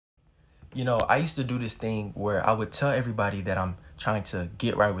You know, I used to do this thing where I would tell everybody that I'm trying to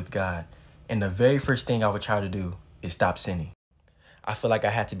get right with God. And the very first thing I would try to do is stop sinning. I feel like I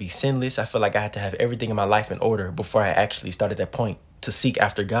had to be sinless. I feel like I had to have everything in my life in order before I actually started that point to seek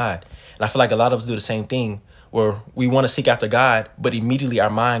after God. And I feel like a lot of us do the same thing where we want to seek after God, but immediately our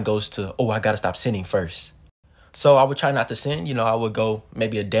mind goes to, oh, I got to stop sinning first. So I would try not to sin. You know, I would go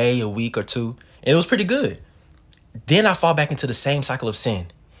maybe a day, a week or two, and it was pretty good. Then I fall back into the same cycle of sin.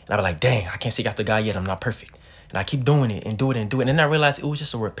 And I be like, dang, I can't seek after God yet. I'm not perfect. And I keep doing it and do it and do it. And then I realized it was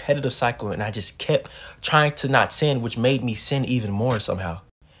just a repetitive cycle. And I just kept trying to not sin, which made me sin even more somehow.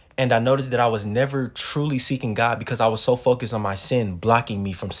 And I noticed that I was never truly seeking God because I was so focused on my sin blocking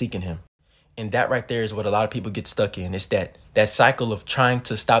me from seeking him. And that right there is what a lot of people get stuck in. It's that cycle of trying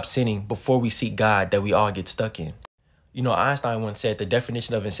to stop sinning before we seek God that we all get stuck in. You know, Einstein once said the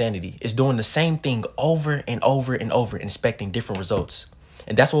definition of insanity is doing the same thing over and over and over and expecting different results.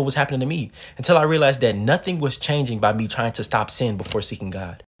 And that's what was happening to me until I realized that nothing was changing by me trying to stop sin before seeking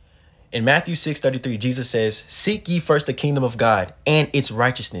God. In Matthew 6:33, Jesus says, seek ye first the kingdom of God and its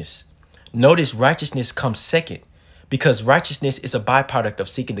righteousness. Notice righteousness comes second because righteousness is a byproduct of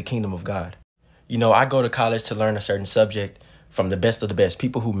seeking the kingdom of God. You know, I go to college to learn a certain subject from the best of the best,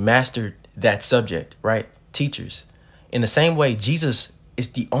 people who mastered that subject, right? Teachers. In the same way, Jesus is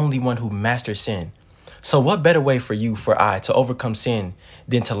the only one who masters sin. So what better way for I, to overcome sin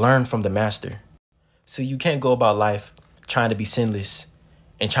than to learn from the master? So you can't go about life trying to be sinless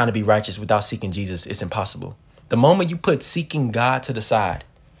and trying to be righteous without seeking Jesus. It's impossible. The moment you put seeking God to the side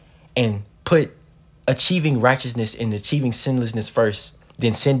and put achieving righteousness and achieving sinlessness first,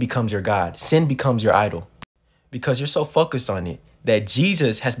 then sin becomes your God. Sin becomes your idol because you're so focused on it that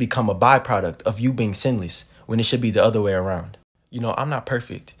Jesus has become a byproduct of you being sinless when it should be the other way around. You know, I'm not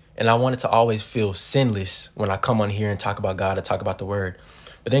perfect and I wanted to always feel sinless when I come on here and talk about God or talk about the word.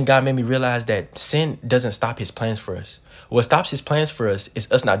 But then God made me realize that sin doesn't stop his plans for us. What stops his plans for us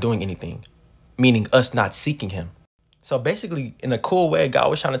is us not doing anything, meaning us not seeking him. So basically, in a cool way, God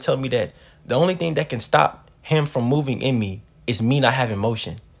was trying to tell me that the only thing that can stop him from moving in me is me not having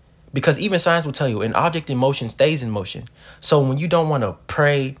motion. Because even science will tell you an object in motion stays in motion. So when you don't want to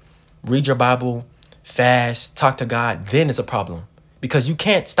pray, read your Bible, fast, talk to God, then it's a problem. Because you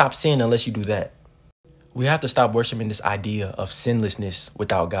can't stop sin unless you do that. We have to stop worshiping this idea of sinlessness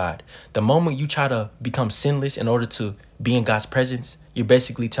without God. The moment you try to become sinless in order to be in God's presence, you're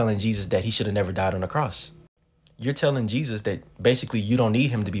basically telling Jesus that he should have never died on the cross. You're telling Jesus that basically you don't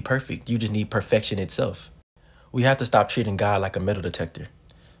need him to be perfect. You just need perfection itself. We have to stop treating God like a metal detector.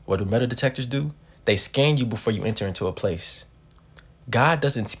 What do metal detectors do? They scan you before you enter into a place. God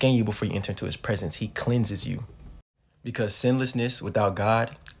doesn't scan you before you enter into his presence. He cleanses you. Because sinlessness without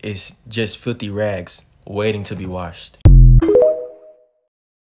God is just filthy rags waiting to be washed.